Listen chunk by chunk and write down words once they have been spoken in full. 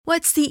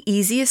What's the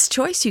easiest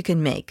choice you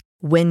can make?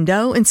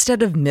 Window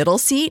instead of middle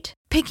seat?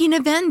 Picking a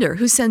vendor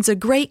who sends a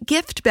great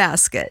gift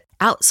basket?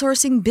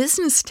 Outsourcing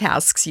business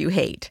tasks you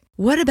hate?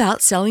 What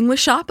about selling with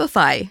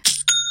Shopify?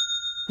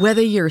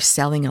 Whether you're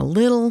selling a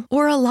little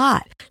or a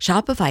lot,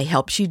 Shopify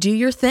helps you do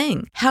your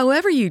thing,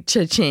 however you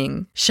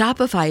cha-ching.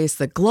 Shopify is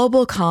the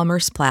global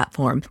commerce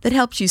platform that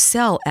helps you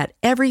sell at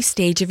every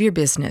stage of your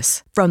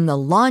business. From the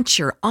launch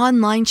your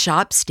online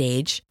shop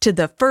stage to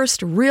the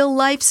first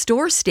real-life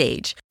store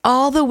stage,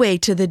 all the way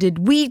to the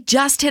did we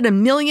just hit a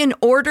million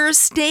orders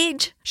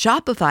stage.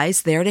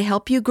 Shopify's there to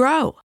help you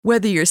grow.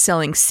 Whether you're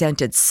selling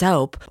scented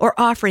soap or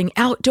offering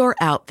outdoor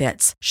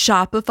outfits,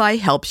 Shopify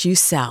helps you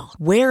sell.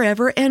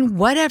 Wherever and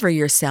whatever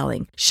you're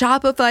selling,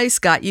 Shopify's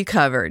got you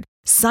covered.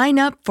 Sign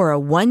up for a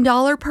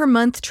 $1 per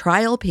month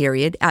trial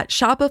period at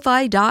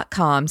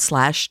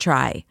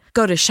shopify.com/try.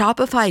 Go to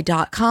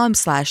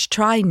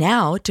shopify.com/try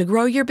now to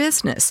grow your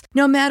business,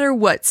 no matter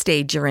what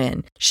stage you're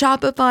in.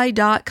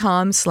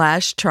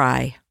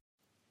 Shopify.com/try.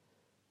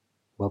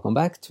 Welcome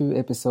back to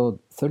episode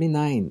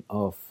 39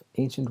 of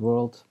Ancient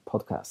World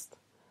podcast.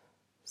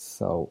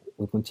 So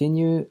we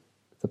continue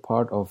the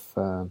part of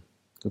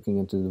looking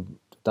into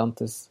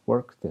Dante's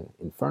work, the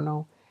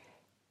Inferno,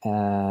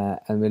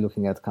 and we're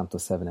looking at Canto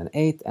 7 and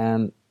 8,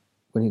 and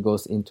when he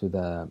goes into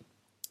the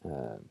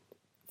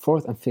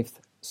fourth and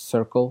fifth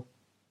circle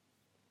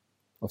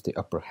of the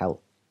upper hell.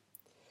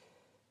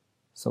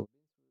 So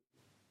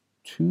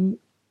two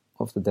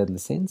of the deadly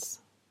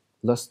sins,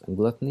 lust and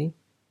gluttony,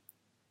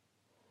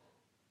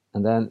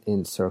 and then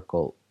in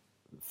circle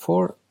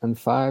 4 and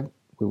 5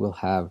 we will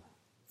have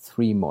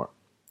 3 more.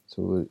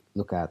 So we'll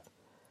look at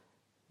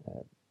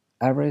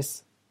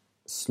avarice,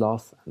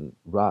 sloth and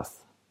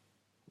wrath,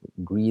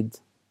 greed,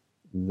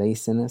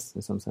 laziness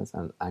in some sense,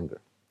 and anger.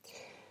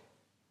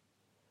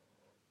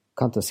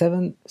 Canto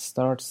 7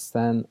 starts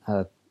then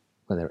at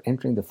when they're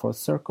entering the fourth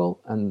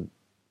circle, and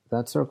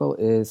that circle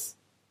is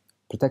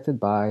protected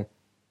by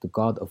the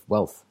god of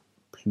wealth,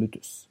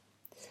 Plutus.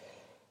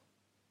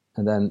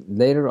 And then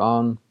later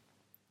on,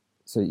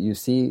 so you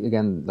see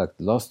again like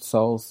lost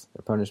souls,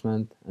 their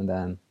punishment, and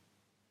then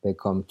they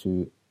come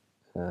to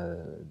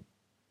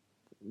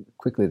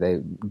quickly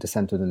they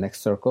descend to the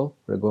next circle.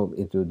 They go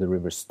into the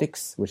river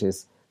Styx, which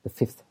is the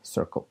fifth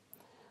circle.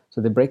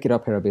 So they break it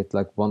up here a bit,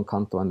 like one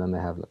canto, and then they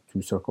have like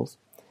 2 circles,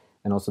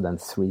 and also then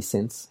 3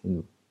 sins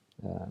in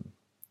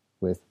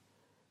with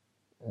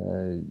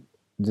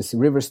this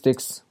river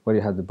Styx, where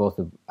you have both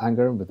the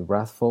anger with the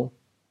wrathful,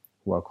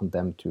 who are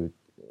condemned to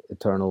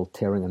eternal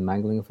tearing and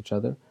mangling of each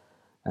other,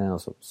 and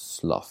also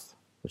sloth,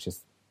 which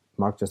is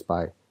marked just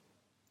by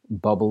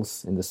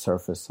bubbles in the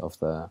surface of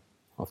the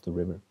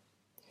river.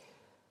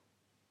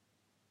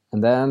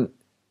 And then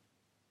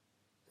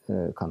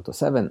Canto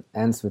 7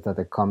 ends with that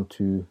they come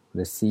to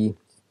the sea,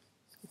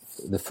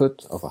 the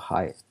foot of a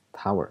high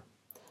tower.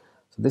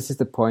 So this is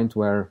the point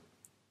where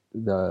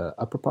the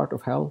upper part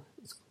of hell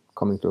is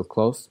coming to a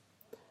close.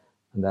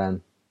 And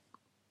then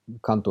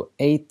Canto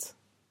 8,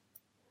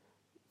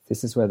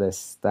 this is where they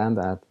stand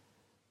at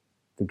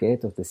the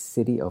gate of the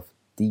city of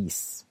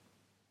Dis,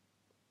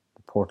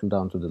 the portal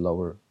down to the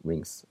lower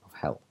rings of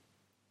hell.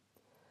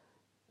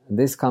 And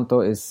this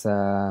canto is,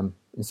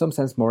 in some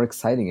sense, more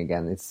exciting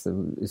again. It's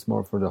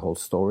more for the whole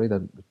story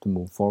to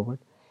move forward,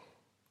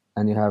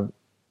 and you have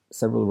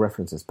several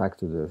references back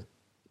to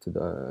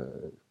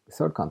the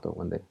third canto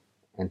when they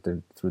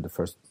entered through the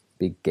first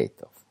big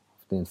gate of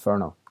the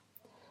Inferno.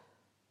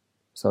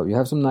 So you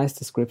have some nice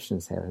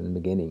descriptions here in the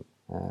beginning.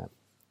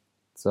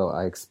 So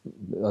at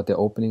the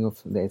opening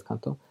of the 8th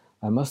canto,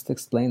 I must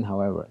explain,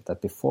 however,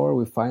 that before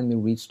we finally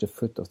reached the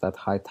foot of that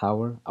high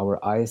tower, our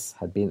eyes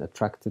had been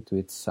attracted to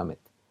its summit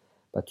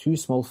by 2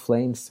 small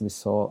flames we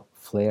saw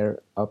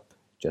flare up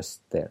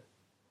just there.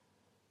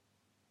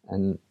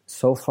 And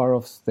so far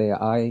off the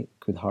eye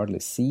could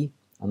hardly see,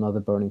 another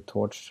burning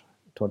torch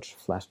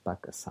flashed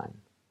back a sign.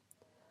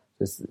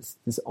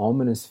 This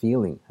ominous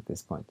feeling at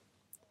this point.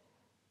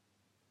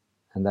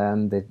 And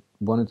then they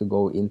wanted to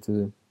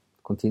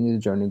continue the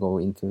journey, go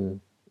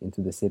into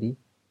the city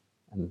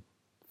and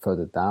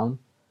further down,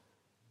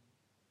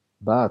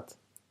 but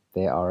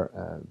they are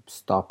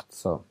stopped.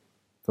 So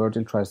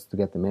Virgil tries to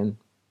get them in,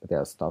 but they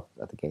are stopped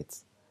at the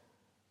gates.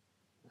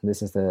 And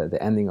this is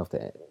the ending of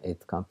the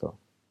 8th canto.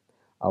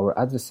 Our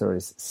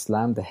adversaries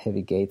slammed the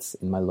heavy gates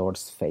in my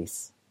lord's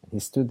face, and he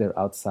stood there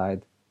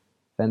outside,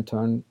 then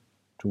turned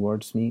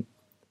towards me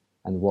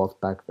and walked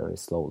back very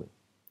slowly.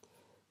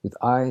 With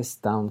eyes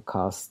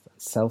downcast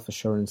and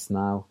self-assurance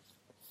now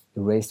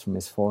erased from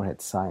his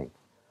forehead, sighing,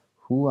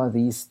 "Who are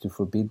these to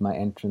forbid my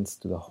entrance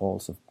to the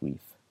halls of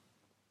grief?"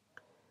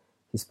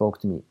 He spoke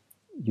to me,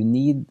 "You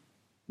need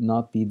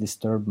not be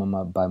disturbed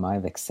by my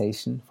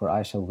vexation, for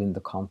I shall win the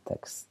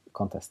contest,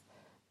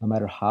 no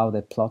matter how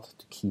they plot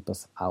to keep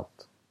us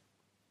out."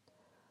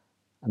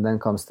 And then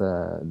comes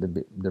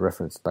the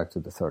reference back to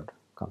the 3rd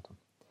canto.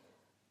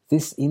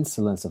 "This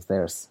insolence of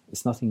theirs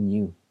is nothing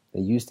new.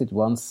 They used it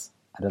once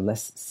at a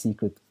less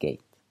secret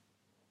gate,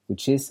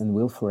 which is and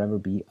will forever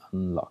be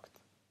unlocked.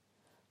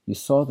 You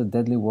saw the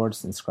deadly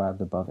words inscribed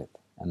above it,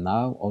 and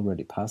now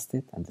already past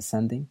it and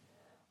descending,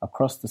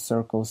 across the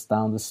circles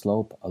down the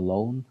slope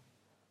alone,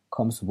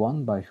 comes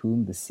one by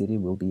whom the city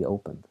will be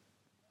opened.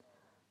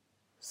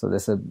 So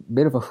there's a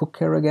bit of a hook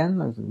here again,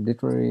 like a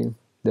literary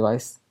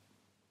device,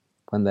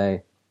 when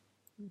they're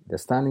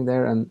standing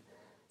there and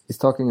he's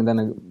talking, and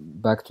then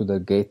back to the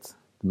gate,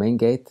 the main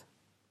gate,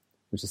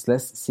 which is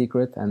less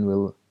secret and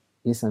will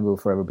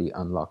forever be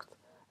unlocked.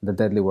 The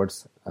deadly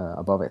words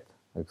above it,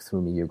 like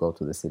through me you go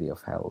to the city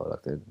of hell, or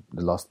like the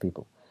lost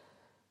people.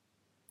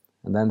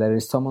 And then there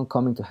is someone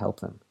coming to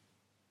help them.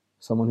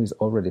 Someone who's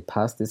already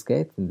passed this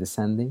gate and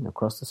descending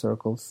across the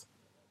circles,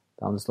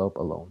 down the slope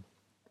alone.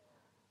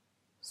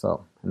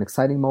 So, an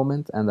exciting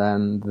moment, and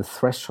then the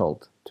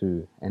threshold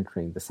to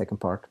entering the second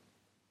part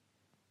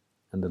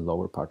and the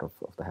lower part of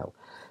the hell.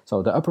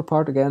 So the upper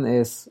part again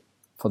is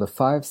for the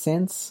 5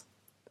 sins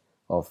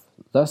of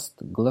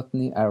lust,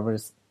 gluttony,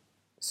 avarice,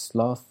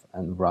 sloth,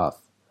 and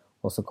wrath,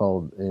 also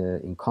called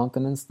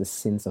incontinence, the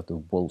sins of the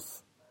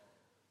wolf,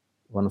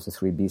 one of the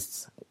 3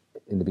 beasts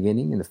in the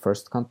beginning, in the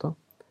first canto.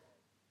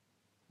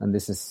 And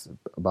this is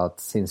about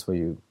sins where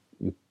you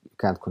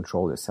can't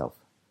control yourself.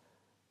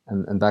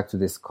 And back to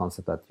this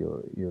concept that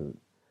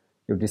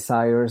your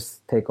desires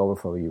take over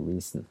for your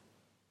reason.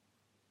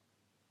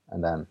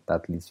 And then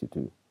that leads you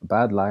to a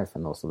bad life,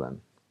 and also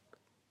then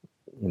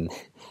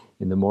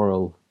in the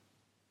moral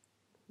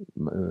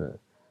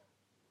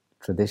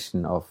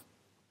tradition of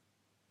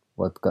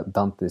what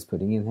Dante is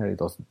putting in here,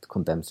 it also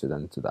condemns you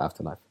then to the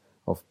afterlife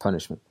of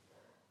punishment.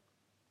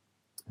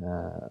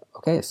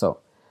 Okay, so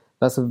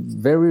that's a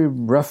very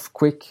rough,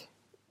 quick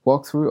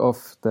walkthrough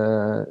of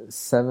the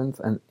 7th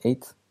and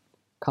 8th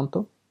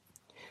canto.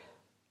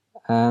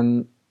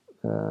 And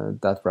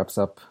that wraps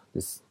up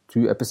this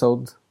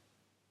 2-episode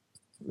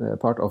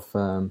part of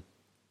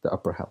the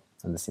upper hell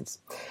and the sins.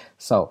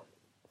 So,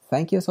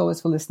 thank you as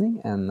always for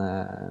listening, and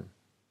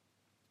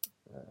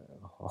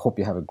hope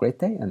you have a great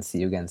day, and see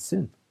you again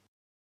soon.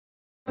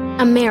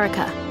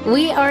 America.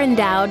 We are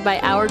endowed by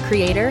our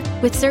Creator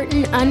with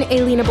certain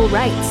unalienable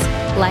rights: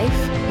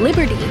 life,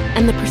 liberty,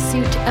 and the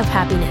pursuit of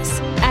happiness.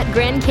 At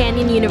Grand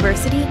Canyon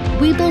University,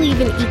 we believe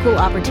in equal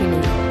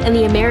opportunity, and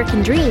the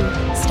American dream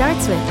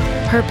starts with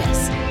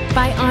purpose.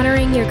 By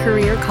honoring your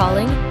career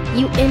calling,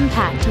 you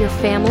impact your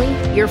family,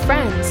 your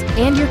friends,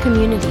 and your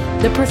community.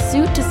 The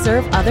pursuit to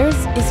serve others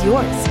is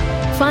yours.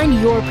 Find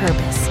your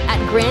purpose at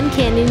Grand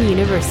Canyon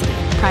University.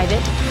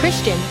 Private,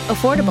 Christian,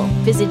 affordable.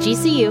 Visit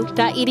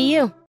gcu.edu.